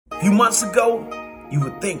few months ago, you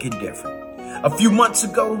were thinking different. A few months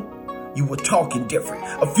ago, you were talking different.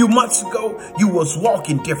 A few months ago, you was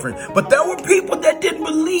walking different. But there were people that didn't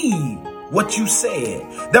believe what you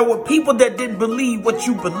said. There were people that didn't believe what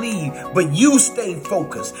you believed, but you stayed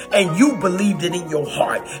focused and you believed it in your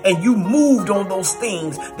heart and you moved on those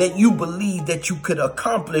things that you believed that you could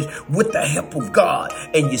accomplish with the help of God,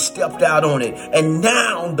 and you stepped out on it. And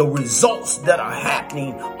now the results that are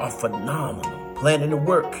happening are phenomenal. Planning to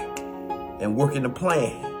work and working the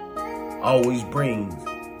plan always brings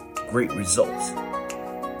great results.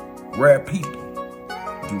 Rare people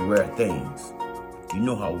do rare things. You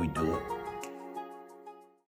know how we do it.